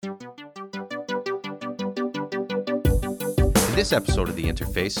In this episode of The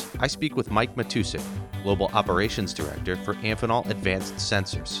Interface, I speak with Mike Matusik, Global Operations Director for Amphenol Advanced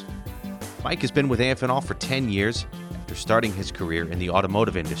Sensors. Mike has been with Amphenol for 10 years after starting his career in the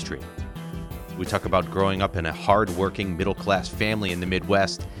automotive industry. We talk about growing up in a hard-working, middle-class family in the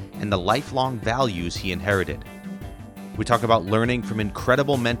Midwest and the lifelong values he inherited. We talk about learning from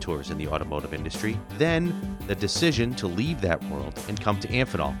incredible mentors in the automotive industry, then the decision to leave that world and come to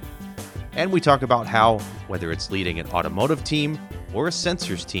Amphenol. And we talk about how, whether it's leading an automotive team or a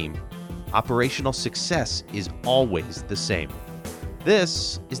sensors team, operational success is always the same.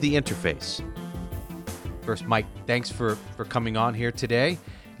 This is The Interface. First, Mike, thanks for coming on here today.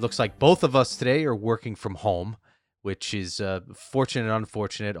 Looks like both of us today are working from home, which is fortunate and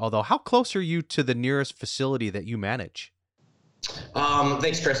unfortunate. Although, how close are you to the nearest facility that you manage?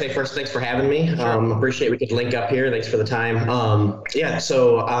 Thanks, Chris. Hey, first, thanks for having me. Sure. Appreciate we could link up here. Thanks for the time.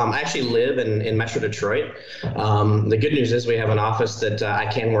 I actually live in Metro Detroit. The good news is we have an office that I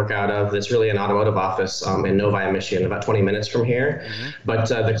can work out of that's really an automotive office in Novi, Michigan, about 20 minutes from here. Mm-hmm. But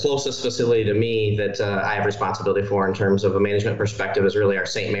the closest facility to me that I have responsibility for in terms of a management perspective is really our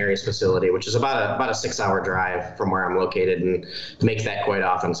St. Mary's facility, which is about a 6-hour drive from where I'm located, and make that quite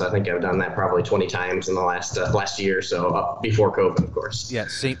often. So I think I've done that probably 20 times in the last year or so, before COVID, of course. Yeah,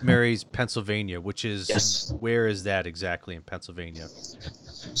 St. Mary's, Pennsylvania, which is, yes. Where is that exactly in Pennsylvania?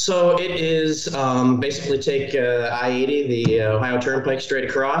 So it is basically take I-80, the Ohio Turnpike, straight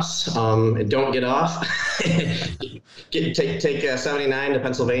across. Don't get off. Take 79 to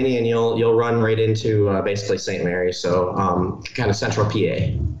Pennsylvania, and you'll run right into basically St. Mary's. So kind of central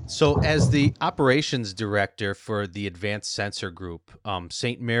PA. So as the operations director for the Advanced Sensor Group,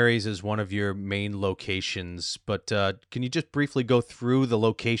 St. Mary's is one of your main locations, but can you just briefly go through the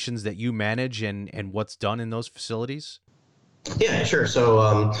locations that you manage and what's done in those facilities? Yeah, sure.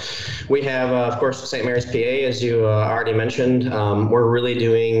 So we have, of course, St. Mary's, PA, as you already mentioned. We're really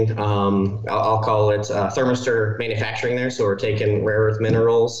doing, I'll call it thermistor manufacturing there. So we're taking rare earth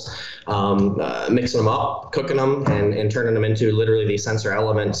minerals, mixing them up, cooking them, and turning them into literally these sensor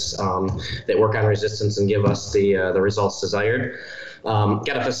elements that work on resistance and give us the results desired.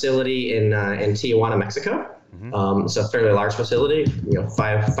 Got a facility in Tijuana, Mexico. Mm-hmm. It's a fairly large facility,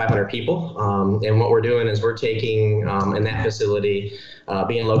 500 people. And what we're doing is we're taking in that facility,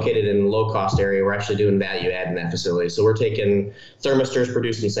 being located in a low-cost area, we're actually doing value add in that facility. So we're taking thermistors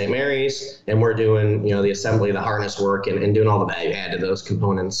produced in St. Mary's, and we're doing the assembly, the harness work, and doing all the value add to those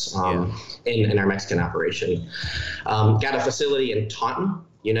components in our Mexican operation. Got a facility in Taunton,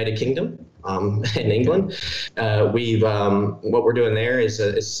 United Kingdom. In England, what we're doing there is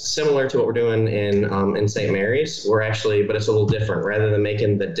similar to what we're doing in St. Mary's. We're actually, but it's a little different. Rather than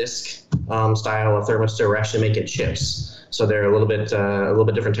making the disc style of thermistor, we're actually making chips. So they're a little bit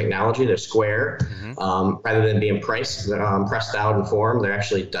different technology. They're square. Mm-hmm. Rather than being pressed out and formed, they're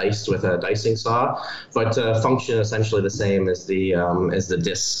actually diced with a dicing saw, but function essentially the same as the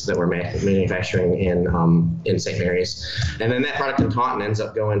discs that we're manufacturing in St. Mary's. And then that product in Taunton ends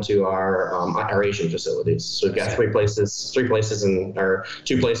up going to our Asian facilities. So we've got two places in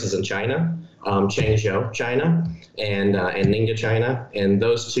China, Changzhou, China, and Ningbo, China, and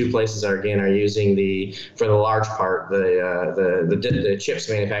those two places are using for the large part the chips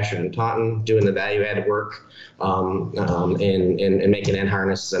manufactured in Taunton, doing the value added work in making end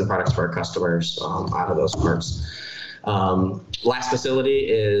harnesses and products for our customers out of those parts. Last facility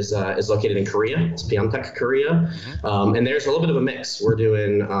is located in Korea. It's Pyeongtaek, Korea, and there's a little bit of a mix. We're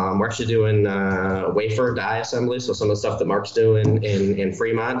actually doing wafer die assembly. So some of the stuff that Mark's doing in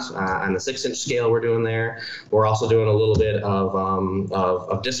Fremont on the 6-inch scale, we're doing there. We're also doing a little bit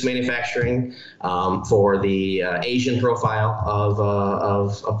of disc manufacturing for the Asian profile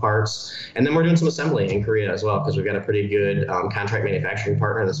of parts, and then we're doing some assembly in Korea as well, because we've got a pretty good contract manufacturing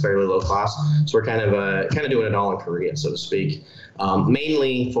partner that's fairly low cost. So we're kind of doing it all in Korea, so to speak.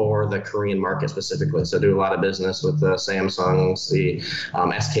 Mainly for the Korean market specifically. So do a lot of business with the Samsungs, the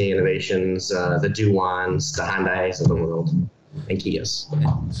SK Innovations, the Dooans, the Hyundais of the world, and Kias.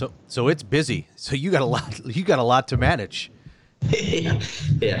 So it's busy. So you got a lot to manage. Yeah,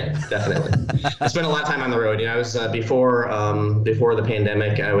 definitely. I spent a lot of time on the road. I was before the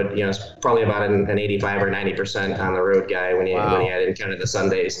pandemic. I would, it's probably about an 85 or 90% on the road guy when you add in kind of the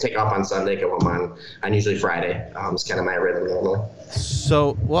Sundays. Take off on Sunday, go home on usually Friday. It's kind of my rhythm normally.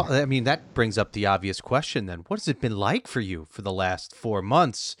 So, well, I mean, that brings up the obvious question then. What has it been like for you for the last 4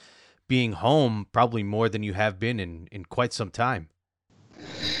 months, being home probably more than you have been in quite some time?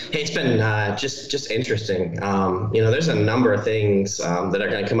 Hey, it's been just interesting. There's a number of things that are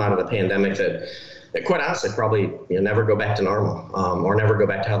going to come out of the pandemic that quite honestly, probably never go back to normal, or never go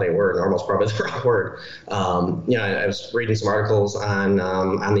back to how they were. Normal is probably the wrong word. I was reading some articles on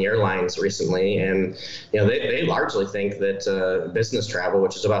the airlines recently, and they largely think that business travel,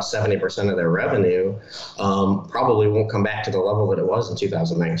 which is about 70% of their revenue, probably won't come back to the level that it was in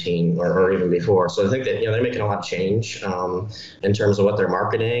 2019 or even before. So I think that they're making a lot of change in terms of what they're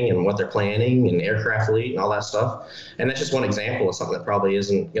marketing and what they're planning and aircraft fleet and all that stuff. And that's just one example of something that probably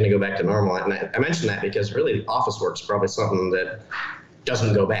isn't going to go back to normal. And I mentioned that because really office work is probably something that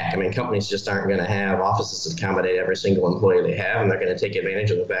doesn't go back. I mean, companies just aren't going to have offices to accommodate every single employee they have, and they're going to take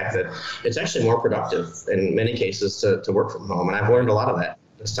advantage of the fact that it's actually more productive in many cases to work from home. And I've learned a lot of that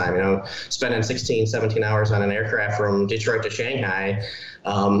this time. Spending 16, 17 hours on an aircraft from Detroit to Shanghai,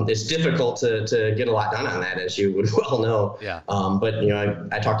 it's difficult to get a lot done on that, as you would well know. Yeah. But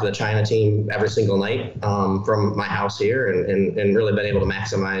I talk to the China team every single night from my house here, and really been able to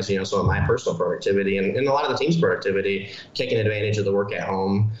maximize some of my personal productivity and a lot of the team's productivity, taking advantage of the work at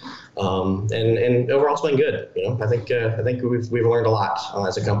home. And overall, it's been good. I think we've learned a lot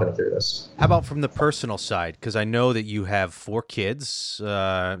as a company through this. How about from the personal side? Because I know that you have 4 kids,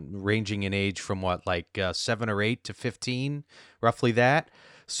 ranging in age from 7 or 8 to 15, roughly that.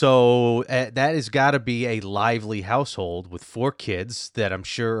 So that has got to be a lively household with 4 kids that I'm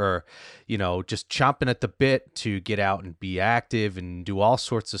sure are, just chomping at the bit to get out and be active and do all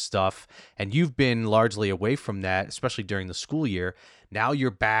sorts of stuff. And you've been largely away from that, especially during the school year. Now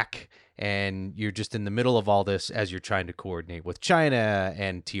you're back and you're just in the middle of all this as you're trying to coordinate with China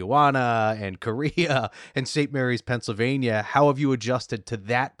and Tijuana and Korea and St. Mary's, Pennsylvania. How have you adjusted to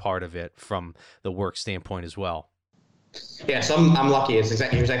that part of it from the work standpoint as well? Yeah, so I'm lucky. It's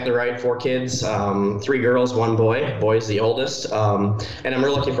exactly right. 4 kids, 3 girls, 1 boy. Boy's the oldest. And I'm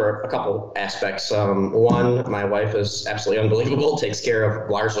really lucky for a couple aspects. One, my wife is absolutely unbelievable, takes care of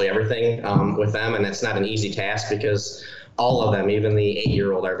largely everything with them. And it's not an easy task because all of them, even the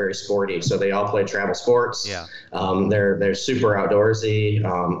 8-year-old, are very sporty. So they all play travel sports. Yeah. They're super outdoorsy,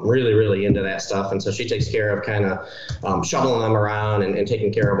 really, really into that stuff. And so she takes care of kind of shuttling them around and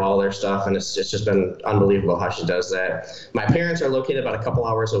taking care of all their stuff. And it's just been unbelievable how she does that. My parents are located about a couple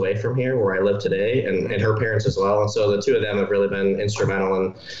hours away from here where I live today, and her parents as well. And so the two of them have really been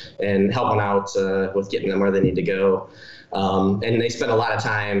instrumental in helping out with getting them where they need to go. And they spend a lot of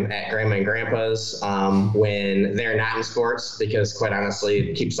time at Grandma and Grandpa's when they're not in sports, because quite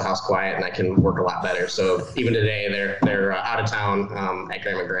honestly, it keeps the house quiet and I can work a lot better. So even today, they're out of town at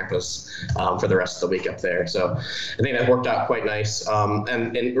Grandma and Grandpa's for the rest of the week up there. So I think that worked out quite nice.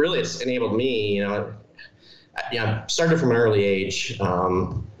 And really, it's enabled me, started from an early age. It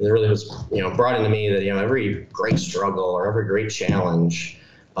really was, brought into me that, every great struggle or every great challenge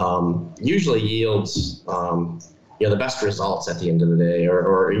usually yields the best results at the end of the day,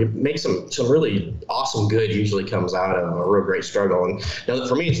 or you make some really awesome good usually comes out of a real great struggle. And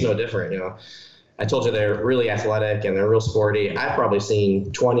for me, it's no different. I told you they're really athletic and they're real sporty. I've probably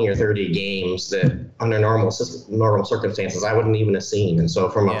seen 20 or 30 games that under normal circumstances I wouldn't even have seen. And so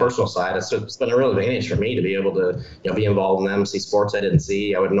from a personal side, it's been a real advantage for me to be able to be involved in them, see sports I didn't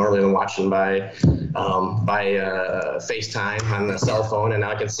see. I would normally have watched them by FaceTime on the cell phone, and now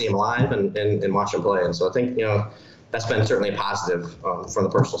I can see them live and watch them play. And so I think that's been certainly a positive from the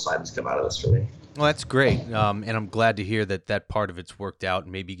personal side that's come out of this for me. Well, that's great. And I'm glad to hear that part of it's worked out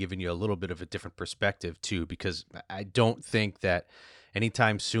and maybe giving you a little bit of a different perspective too, because I don't think that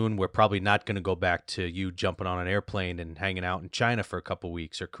anytime soon we're probably not going to go back to you jumping on an airplane and hanging out in China for a couple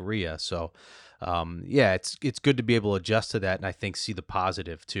weeks or Korea. So it's good to be able to adjust to that, and I think see the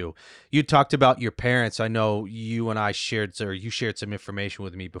positive too. You talked about your parents. I know you and I you shared some information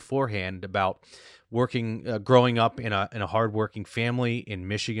with me beforehand about growing up in a hardworking family in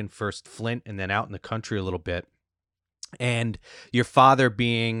Michigan, first Flint, and then out in the country a little bit. And your father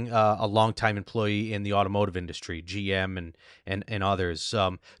being a longtime employee in the automotive industry, GM and others.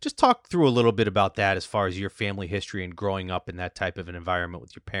 Just talk through a little bit about that as far as your family history and growing up in that type of an environment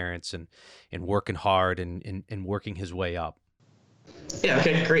with your parents and working hard and working his way up. Yeah,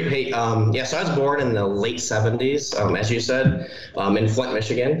 okay, great. Hey, so I was born in the late 70s, as you said, in Flint,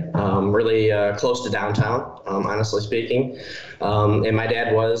 Michigan, really close to downtown, honestly speaking. And my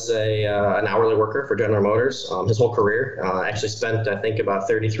dad was an hourly worker for General Motors his whole career. Actually spent, I think, about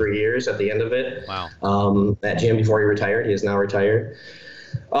 33 years at the end of it. Wow. At GM before he retired. He is now retired.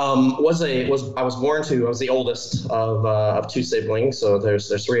 I was born to I was the oldest of two siblings, so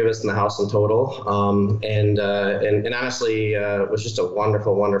there's three of us in the house in total, and honestly it was just a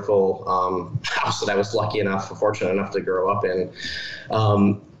wonderful house that I was lucky enough, fortunate enough to grow up in.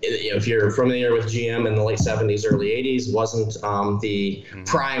 If you're familiar with GM in the late 70s, early 80s, wasn't the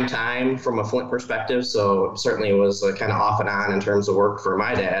prime time from a Flint perspective, so certainly it was kind of off and on in terms of work for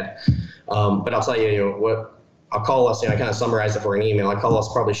my dad. But I'll tell you, what I'll call us, I kind of summarize it for an email. I call us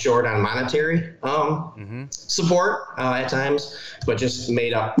probably short on monetary support at times, but just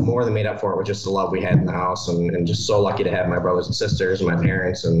more than made up for it with just the love we had in the house, and just so lucky to have my brothers and sisters and my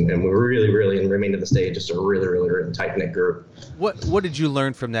parents, and we were really, and remain to this day, just a really tight knit group. What did you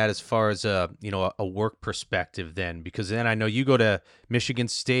learn from that as far as a work perspective then? Because then I know you go to Michigan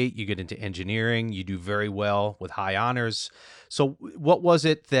State, you get into engineering, you do very well with high honors. So what was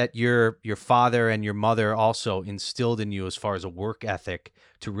it that your father and your mother also instilled in you as far as a work ethic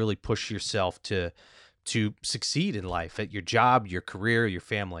to really push yourself to succeed in life at your job, your career, your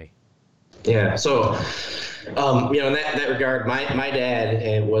family? Yeah. So, in that regard, my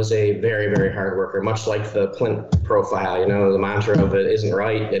dad was a very hard worker, much like the Clint profile. The mantra of it isn't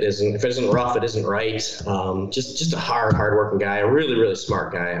right. It isn't. If it isn't rough, it isn't right. Just a hard working guy, a really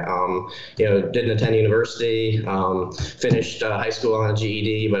smart guy. Didn't attend university, finished high school on a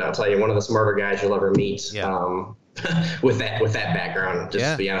GED, but I'll tell you, one of the smarter guys you'll ever meet. Yeah. With that background, just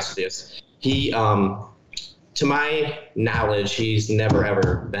to be honest with you, he. To my knowledge, he's never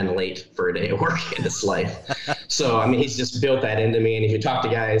ever been late for a day of work in his life. So, he's just built that into me. And if you talk to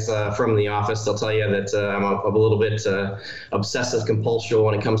guys from the office, they'll tell you that I'm a little bit obsessive compulsive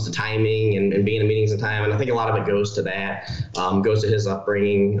when it comes to timing and being in meetings in time. And I think a lot of it goes to that, goes to his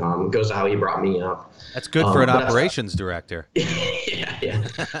upbringing, goes to how he brought me up. That's good for an operations director. Yeah.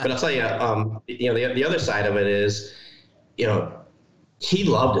 But I'll tell you, the other side of it is, he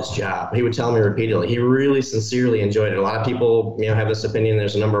loved his job. He would tell me repeatedly, he really sincerely enjoyed it. A lot of people, have this opinion.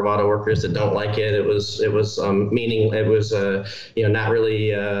 There's a number of auto workers that don't like it. It was not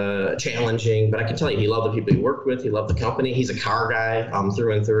really challenging, but I can tell you, he loved the people he worked with. He loved the company. He's a car guy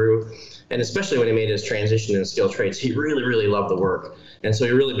through and through. And especially when he made his transition in skill trades, he really loved the work. And so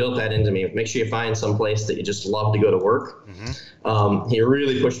he really built that into me. Make sure you find some place that you just love to go to work. He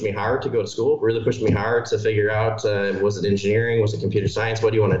really pushed me hard to go to school, really pushed me hard to figure out, was it engineering? Was it computer science?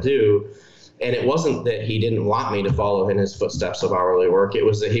 What do you want to do? And it wasn't that he didn't want me to follow in his footsteps of hourly work. It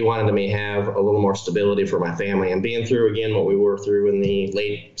was that he wanted me to have a little more stability for my family. And being through, again, what we were through in the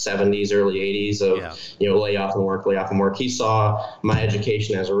late 70s, early 80s of, layoff and work. He saw my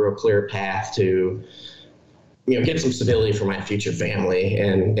education as a real clear path to, get some stability for my future family.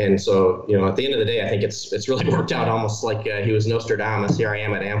 And so, at the end of the day, I think it's really worked out almost like he was Nostradamus. Here I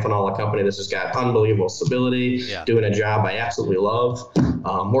am at Amphenol, a company that's just got unbelievable stability, doing a job I absolutely love,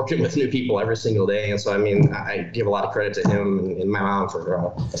 working with new people every single day. And so, I give a lot of credit to him and my mom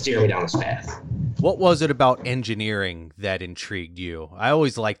for steering me down this path. What was it about engineering that intrigued you? I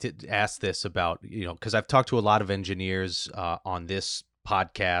always like to ask this about, because I've talked to a lot of engineers on this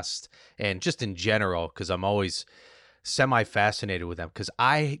podcast and just in general, because I'm always semi-fascinated with them, because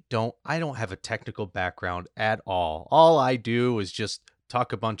I don't have a technical background at all. All I do is just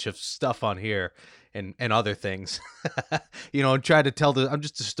talk a bunch of stuff on here and other things, and try to tell I'm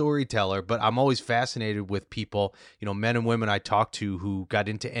just a storyteller, but I'm always fascinated with people, men and women I talk to who got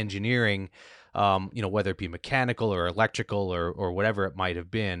into engineering, whether it be mechanical or electrical or whatever it might have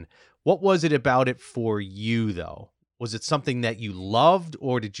been. What was it about it for you, though? Was it something that you loved,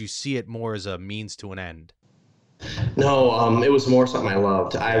 or did you see it more as a means to an end? No, it was more something I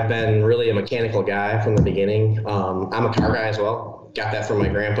loved. I've been really a mechanical guy from the beginning. I'm a car guy as well. Got that from my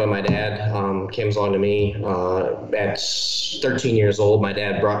grandpa. My dad came along to me at 13 years old. My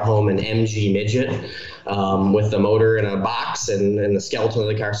dad brought home an MG midget with the motor in a box and the skeleton of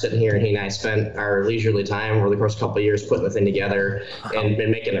the car sitting here. And he and I spent our leisurely time over the course of a couple of years putting the thing together and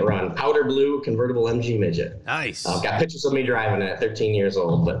making it run. Powder blue convertible MG midget. Nice. Got pictures of me driving it at 13 years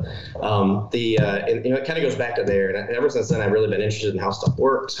old. But it kind of goes back to there. And ever since then, I've really been interested in how stuff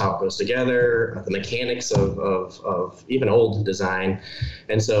works, how it goes together, the mechanics of even old design.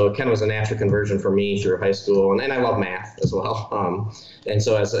 And so it kind of was a natural conversion for me through high school. And I love math as well. And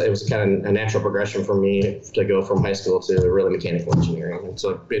so it was kind of a natural progression for me to go from high school to really mechanical engineering. And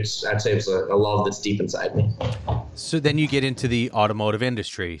so I'd say it's a love that's deep inside me. So then you get into the automotive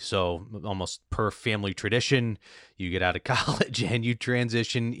industry. So almost per family tradition, you get out of college and you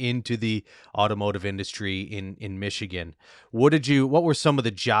transition into the automotive industry in Michigan. What were some of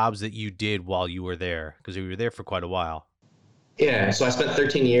the jobs that you did while you were there? Because you were there for quite a while. Yeah, so I spent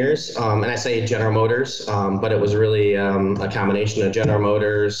 13 years, and I say General Motors, but it was really a combination of General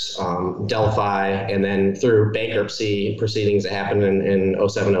Motors, Delphi, and then through bankruptcy proceedings that happened in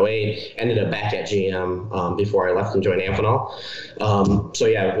 07, 08, ended up back at GM before I left and joined Amphenol. So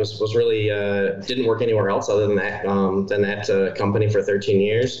yeah, it was really didn't work anywhere else other than that company for 13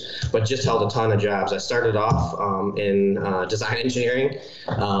 years, but just held a ton of jobs. I started off in design engineering.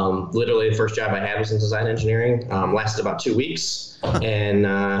 Literally, the first job I had was in design engineering. Lasted about 2 weeks. And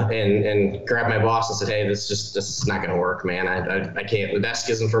grabbed my boss and said, "Hey, this is not going to work, man. I can't. The desk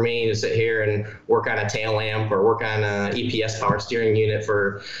isn't for me to sit here and work on a tail lamp or work on a EPS power steering unit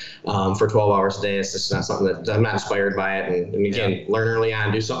for 12 hours a day. It's just not something that I'm not inspired by it. And again, learn early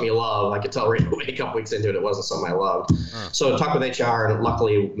on, do something you love. I could tell right away a couple weeks into it, it wasn't something I loved. So I talked with HR and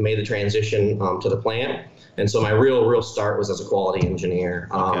luckily made the transition to the plant. And so my real start was as a quality engineer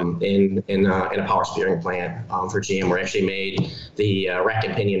in a power steering plant for GM, where I actually made the rack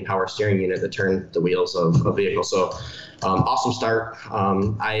and pinion power steering unit that turned the wheels of vehicles. So awesome start.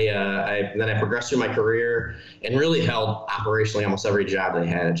 Then I progressed through my career and really held operationally almost every job they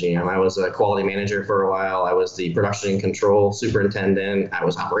had at GM. I was a quality manager for a while. I was the production and control superintendent. I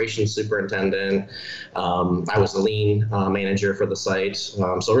was operations superintendent. I was the lean manager for the site.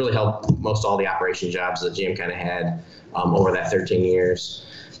 So really held most all the operation jobs that GM kind of had over that 13 years.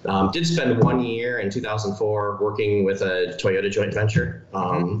 Did spend 1 year in 2004 working with a Toyota joint venture.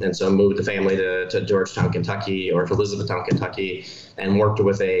 And so moved the family to Georgetown, Kentucky, or to Elizabethtown, Kentucky, and worked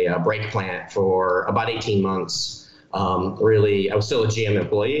with a brake plant for about 18 months. Really, I was still a GM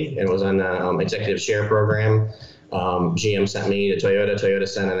employee and was on the executive share program. GM sent me to Toyota. Toyota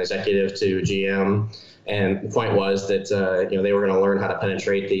sent an executive to GM. And the point was that they were going to learn how to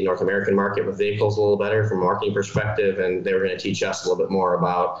penetrate the North American market with vehicles a little better from a marketing perspective, and they were going to teach us a little bit more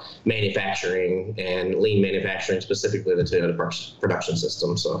about manufacturing and lean manufacturing, specifically the Toyota production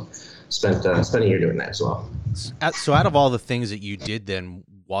system. So spent a year doing that as well. So out of all the things that you did then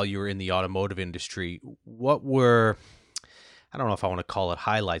while you were in the automotive industry, what were, I don't know if I want to call it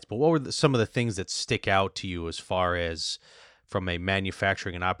highlights, but what were some of the things that stick out to you as far as from a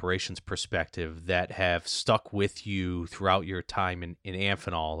manufacturing and operations perspective that have stuck with you throughout your time in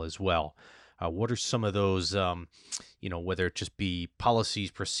Amphenol as well? What are some of those, whether it just be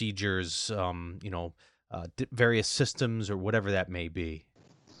policies, procedures, various systems or whatever that may be?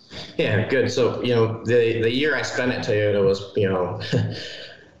 Yeah, good. So, the year I spent at Toyota was,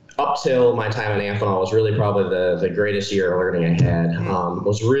 up till my time in Amphenol was really probably the greatest year of learning I had.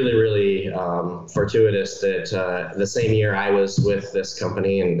 Was really, really fortuitous that the same year I was with this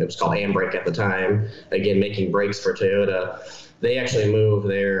company, and it was called Ambrake at the time, again, making brakes for Toyota, they actually moved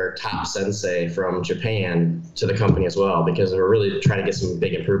their top sensei from Japan to the company as well, because they were really trying to get some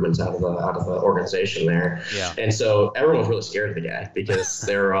big improvements out of the organization there. Yeah. And so everyone was really scared of the guy because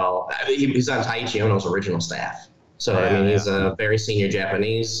he's on Taiichi Ohno's original staff. So, he's a very senior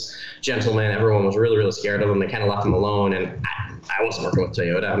Japanese gentleman. Everyone was really, really scared of him. They kind of left him alone. And I wasn't working with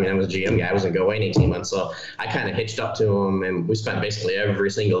Toyota. I was a GM guy. I wasn't going to go away in 18 months. So I kind of hitched up to him, and we spent basically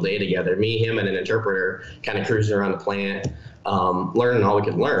every single day together, me, him, and an interpreter, kind of cruising around the plant, learning all we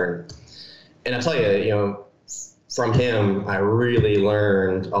could learn. And I'll tell you, from him, I really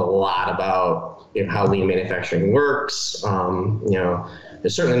learned a lot about how lean manufacturing works.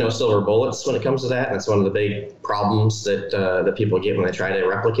 There's certainly no silver bullets when it comes to that. And that's one of the big problems that people get when they try to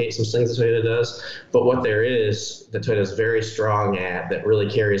replicate some things that Toyota does. But what there is that Toyota is very strong at that really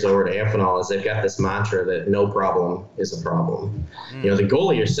carries over to Amphenol is they've got this mantra that no problem is a problem. The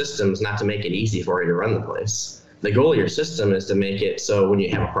goal of your system is not to make it easy for you to run the place. The goal of your system is to make it so when you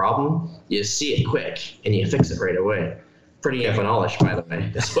have a problem, you see it quick and you fix it right away. Pretty Amphenolish, by the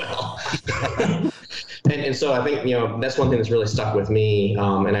way, as well. And so I think, that's one thing that's really stuck with me.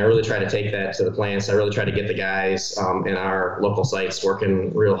 And I really try to take that to the plants. I really try to get the guys in our local sites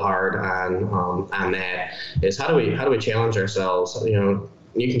working real hard on that, is how do we challenge ourselves? You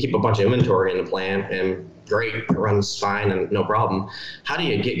can keep a bunch of inventory in the plant and great, it runs fine and no problem. How do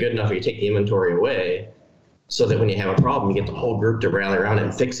you get good enough where you take the inventory away so that when you have a problem, you get the whole group to rally around it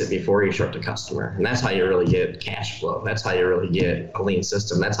and fix it before you show it to customer? And that's how you really get cash flow. That's how you really get a lean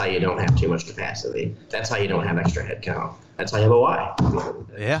system. That's how you don't have too much capacity. That's how you don't have extra headcount. That's how you have a why.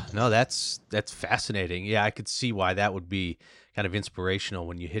 Yeah, no, that's fascinating. Yeah, I could see why that would be kind of inspirational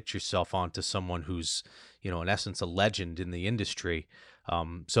when you hit yourself onto someone who's, in essence, a legend in the industry.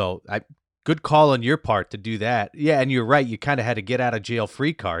 Good call on your part to do that. Yeah, and you're right. You kind of had a get out of jail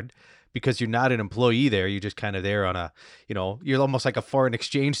free card, because you're not an employee there. You're just kind of there on a, you're almost like a foreign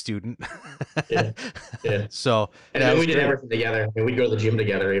exchange student. Yeah. Yeah. So and we did everything together. I mean, we'd go to the gym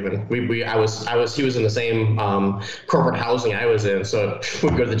together. Even he was in the same corporate housing I was in, so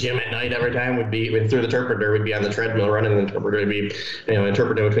we'd go to the gym at night every time. We'd through the interpreter. We'd be on the treadmill running. The interpreter would be,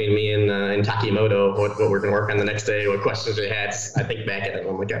 interpreting between me and Takimoto what we're going to work on the next day, what questions we had. I think back at it,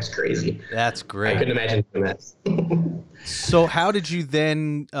 I'm like, that's crazy. That's great. I couldn't imagine doing that. So how did you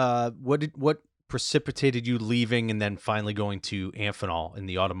then? What precipitated you leaving and then finally going to Amphenol in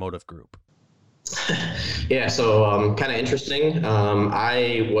the automotive group? Yeah, so kind of interesting.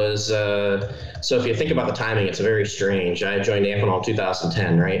 I was so if you think about the timing, it's very strange. I joined Amphenol in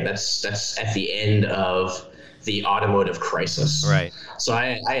 2010, right? That's at the end of the automotive crisis. Right. So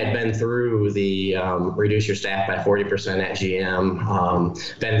I had been through the reduce your staff by 40% at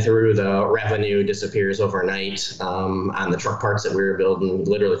GM, been through the revenue disappears overnight on the truck parts that we were building,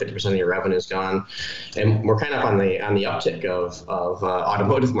 literally 50% of your revenue is gone. And we're kind of on the uptick of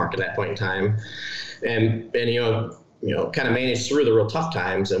automotive market at that point in time. And kind of managed through the real tough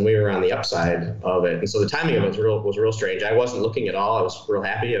times, and we were on the upside of it. And so the timing of it was real strange. I wasn't looking at all. I was real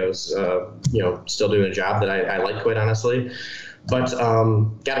happy. I was, still doing a job that I liked, quite honestly. But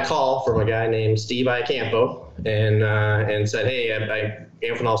got a call from a guy named Steve Iacampo and said, hey,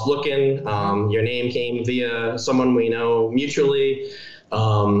 Amphenol's looking. Your name came via someone we know mutually.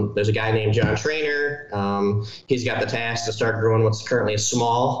 There's a guy named John Trainer. He's got the task to start growing what's currently a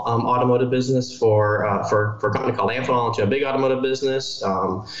small automotive business for a company called Amphenol into a big automotive business.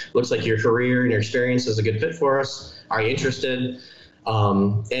 Looks like your career and your experience is a good fit for us. Are you interested?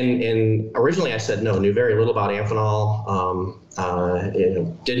 And originally I said no, knew very little about Amphenol.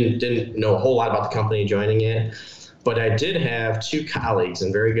 Didn't know a whole lot about the company joining it. But I did have two colleagues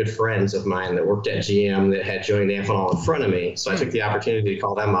and very good friends of mine that worked at GM that had joined Amphenol in front of me. So I took the opportunity to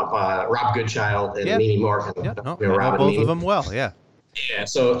call them up, Rob Goodchild and Mimi Morgan. Yeah, I know both of them well, yeah. Yeah,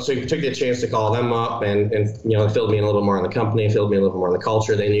 so you took the chance to call them up and filled me in a little more on the company, filled me a little more on the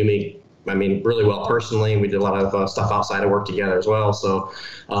culture. They knew me, really well personally. We did a lot of stuff outside of work together as well. So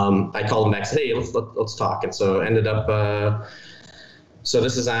I called them back and said, hey, let's talk. And so ended up so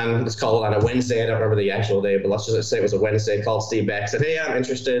let's call it on a Wednesday. I don't remember the actual day, but let's just say it was a Wednesday. Called Steve back, said, hey, I'm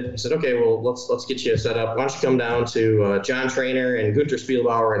interested. He said, okay, well, let's get you set up. Why don't you come down to John Trainer and Gunter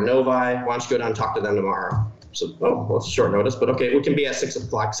Spielbauer and Novi? Why don't you go down and talk to them tomorrow? So, it's short notice, but okay, we can be at 6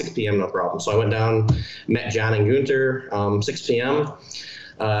 p.m., no problem. So I went down, met John and Gunter, 6 p.m.,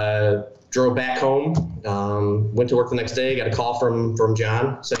 drove back home, went to work the next day, got a call from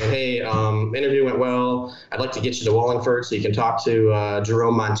John saying, hey, interview went well. I'd like to get you to Wallingford so you can talk to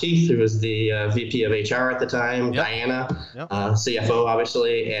Jerome Monteith, who was the VP of HR at the time, yep. Diana, yep. CFO,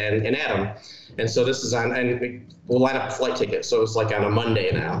 obviously, and Adam. And so this is on, and we'll line up a flight ticket. So it's like on a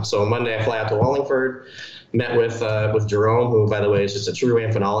Monday now. So Monday I fly out to Wallingford, met with Jerome, who, by the way, is just a true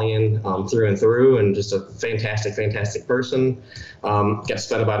Amphenolian through and through, and just a fantastic person. Got to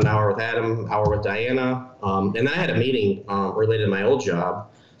spend about an hour with Adam, hour with Diana. And then I had a meeting related to my old job.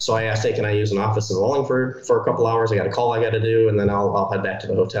 So I asked, hey, can I use an office in Wallingford for a couple hours? I got a call I got to do, and then I'll head back to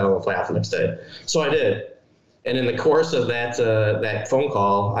the hotel and fly out the next day. So I did. And in the course of that phone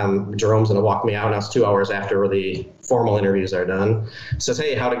call, Jerome's going to walk me out. Now it's 2 hours after the formal interviews are done. Says,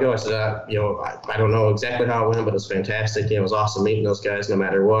 hey, how'd it go? I said, I don't know exactly how it went, but it was fantastic. It was awesome meeting those guys no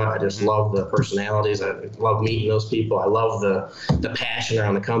matter what. I just love the personalities. I love meeting those people. I love the passion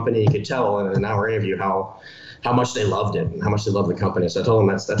around the company. You could tell in an hour interview how much they loved it and how much they loved the company. So I told him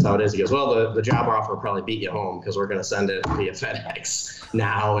that's how it is. He goes, well, the job offer will probably beat you home because we're going to send it via FedEx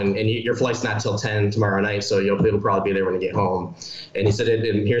now, and your flight's not till 10 tomorrow night, so it'll probably be there when you get home. And he said,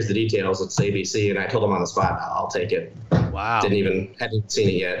 and here's the details. It's ABC. And I told him on the spot, I'll take it. Wow. Hadn't seen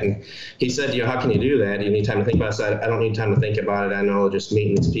it yet. And he said, how can you do that? You need time to think about it. I said, I don't need time to think about it. I know just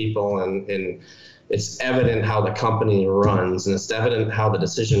meeting these people and it's evident how the company runs, and it's evident how the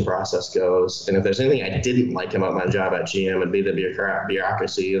decision process goes. And if there's anything I didn't like about my job at GM, it'd be the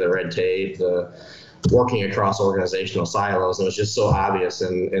bureaucracy, the red tape, the working across organizational silos. And it was just so obvious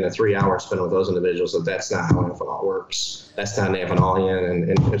in a 3 hour spent with those individuals that's not how Amphenol works. That's not an Amphenolian,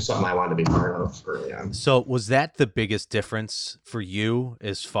 and it's something I wanted to be part of early on. So was that the biggest difference for you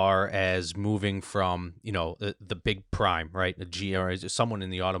as far as moving from, the big prime, right, a GM or someone in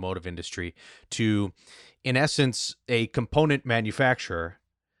the automotive industry to, in essence, a component manufacturer,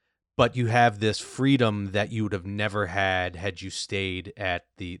 but you have this freedom that you would have never had you stayed at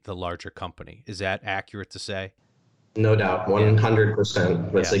the larger company? Is that accurate to say? No doubt,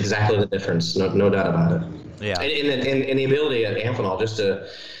 100%. That's exactly the difference. No doubt about it. Yeah. And the ability at Amphenol just to,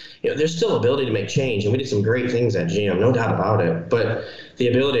 there's still ability to make change, and we did some great things at GM, no doubt about it. But the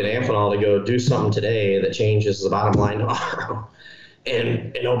ability at Amphenol to go do something today that changes the bottom line tomorrow,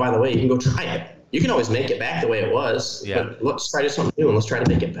 and oh, by the way, you can go try it. You can always make it back the way it was, but let's try to do something new and let's try to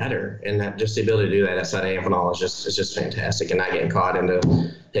make it better. And that just the ability to do that outside of Amphenol is just fantastic, and not getting caught into,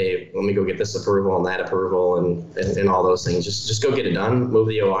 hey, let me go get this approval and that approval and all those things. Just go get it done, move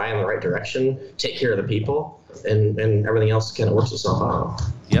the OI in the right direction, take care of the people, and everything else kind of works itself out.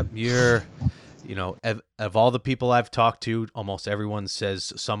 Yep, of all the people I've talked to, almost everyone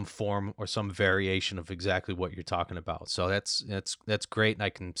says some form or some variation of exactly what you're talking about. So that's great, and I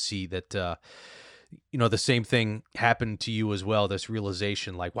can see that the same thing happened to you as well. This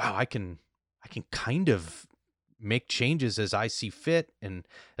realization, like, wow, I can kind of make changes as I see fit, and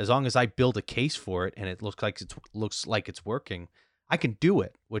as long as I build a case for it, and it looks like it's working, I can do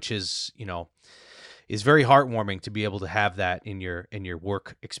it, which is is very heartwarming to be able to have that in your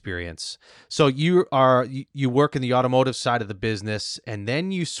work experience. So you work in the automotive side of the business, and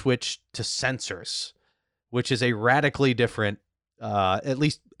then you switch to sensors, which is a radically different, at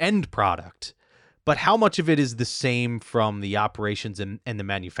least end product. But how much of it is the same from the operations and the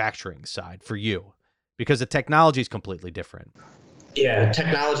manufacturing side for you? Because the technology is completely different. Yeah,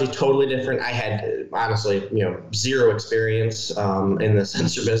 technology totally different. I had honestly, zero experience in the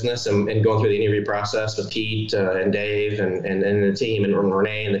sensor business, and going through the interview process with Pete and Dave and the team, and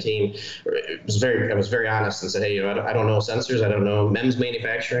Renee and the team. I was very honest and said, hey, I don't know sensors. I don't know MEMS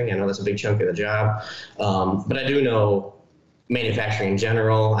manufacturing. I know that's a big chunk of the job, but I do know manufacturing in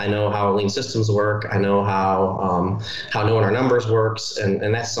general. I know how lean systems work. I know how knowing our numbers works,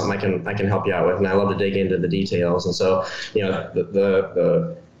 and that's something I can help you out with. And I love to dig into the details. And so,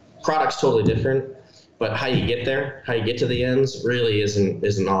 the product's totally different, but how you get there, how you get to the ends, really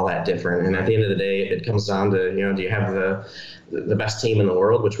isn't all that different. And at the end of the day, it comes down to, do you have the best team in the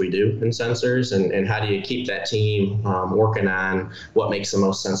world, which we do in sensors, and how do you keep that team working on what makes the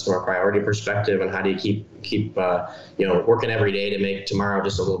most sense from a priority perspective, and how do you keep working every day to make tomorrow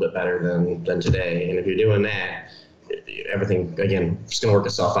just a little bit better than today. And if you're doing that, everything, again, it's going to work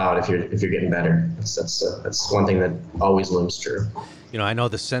itself out if you're getting better. That's one thing that always looms true. I know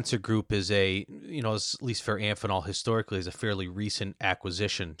the sensor group is at least for Amphenol historically, is a fairly recent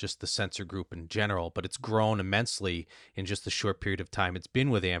acquisition, just the sensor group in general, but it's grown immensely in just the short period of time it's been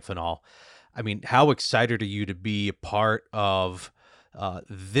with Amphenol. I mean, how excited are you to be a part of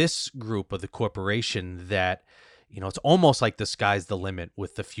this group of the corporation that, it's almost like the sky's the limit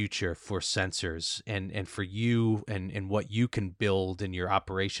with the future for sensors and for you and what you can build in your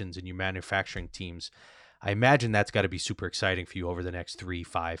operations and your manufacturing teams? I imagine that's got to be super exciting for you over the next 3,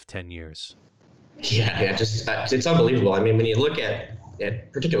 5, 10 years. Yeah, just it's unbelievable. I mean, when you look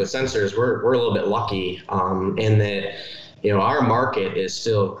at particular sensors, we're a little bit lucky in that, our market is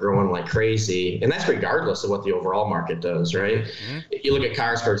still growing like crazy, and that's regardless of what the overall market does, right? Mm-hmm. You look at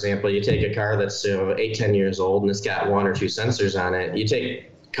cars, for example. You take a car that's 8, 10 years old, and it's got 1 or 2 sensors on it. You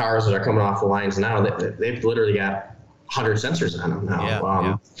take cars that are coming off the lines now, they've literally got 100 sensors on them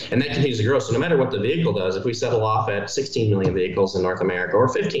now. And that continues to grow. So no matter what the vehicle does, if we settle off at 16 million vehicles in North America or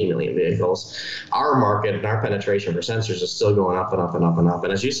 15 million vehicles, our market and our penetration for sensors is still going up and up and up and up.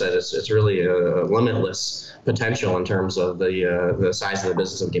 And as you said, it's really a limitless potential in terms of the size of the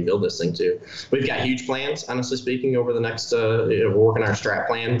business we can build this thing to. We've got huge plans, honestly speaking, over the next, we're working our strat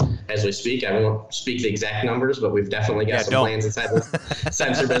plan as we speak. I won't speak the exact numbers, but we've definitely got some plans inside the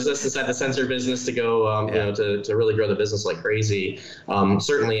sensor business to go, to really grow the business like crazy,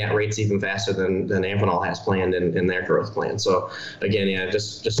 certainly at rates even faster than Amphenol has planned in their growth plan. So again,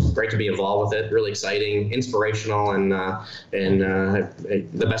 just great to be involved with it. Really exciting, inspirational, and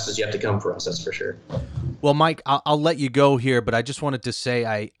the best is yet to come for us. That's for sure. Well, Mike, I'll let you go here, but I just wanted to say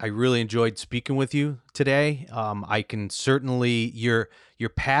I really enjoyed speaking with you today. I can certainly your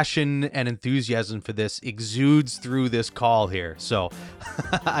passion and enthusiasm for this exudes through this call here. So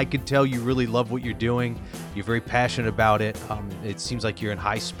I can tell you really love what you're doing. You're very passionate about it. It seems like you're in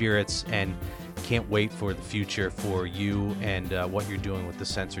high spirits and can't wait for the future for you and what you're doing with the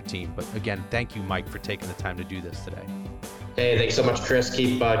sensor team. But again, thank you, Mike, for taking the time to do this today. Hey, thanks so much, Chris.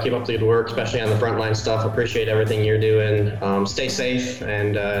 Keep up the good work, especially on the frontline stuff. Appreciate everything you're doing. Stay safe,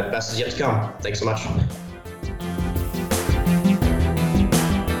 and best is yet to come. Thanks so much.